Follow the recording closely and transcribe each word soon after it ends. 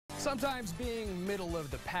Sometimes being middle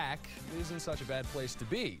of the pack isn't such a bad place to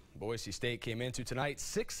be. Boise State came into tonight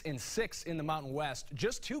 6-6 in the Mountain West,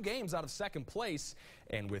 just 2 games out of second place,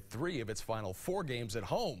 and with 3 of its final 4 games at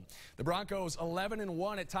home. The Broncos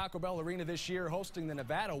 11-1 at Taco Bell Arena this year, hosting the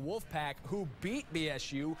Nevada Wolfpack, who beat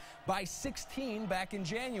BSU by 16 back in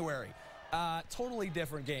January. Totally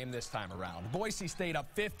different game this time around. Boise State up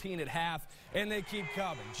 15 at half, and they keep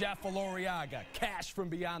coming. Jeff Aloriaga, cash from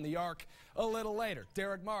beyond the arc. A little later,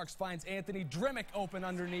 Derek Marks finds Anthony Drimmick open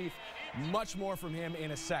underneath. Much more from him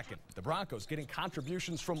in a second. The Broncos getting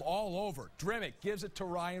contributions from all over. Drimmick gives it to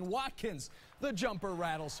Ryan Watkins. The jumper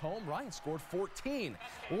rattles home. Ryan scored 14.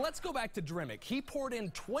 Let's go back to Drimmick. He poured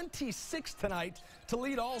in 26 tonight to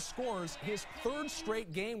lead all scorers, his 3rd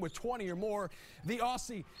straight game with 20 or more. The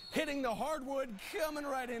Aussie hitting the hardwood, coming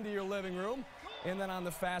right into your living room. And then on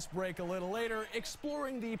the fast break a little later,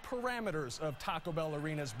 exploring the parameters of Taco Bell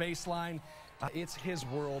Arena's baseline. It's his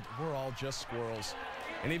world. We're all just squirrels.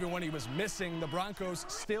 And even when he was missing, the Broncos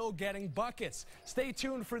still getting buckets. Stay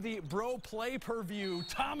tuned for the Bro Play per view.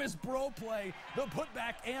 Thomas Bro Play, the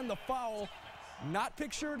putback and the foul. Not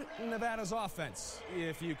pictured in Nevada's offense,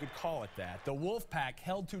 if you could call it that. The Wolfpack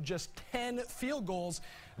held to just 10 field goals.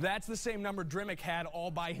 That's the same number Drimmick had all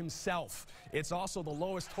by himself. It's also the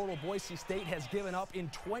lowest total Boise State has given up in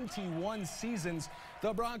 21 seasons.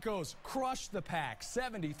 The Broncos crushed the Pack,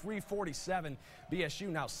 73-47. BSU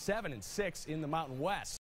now 7-6 in the Mountain West.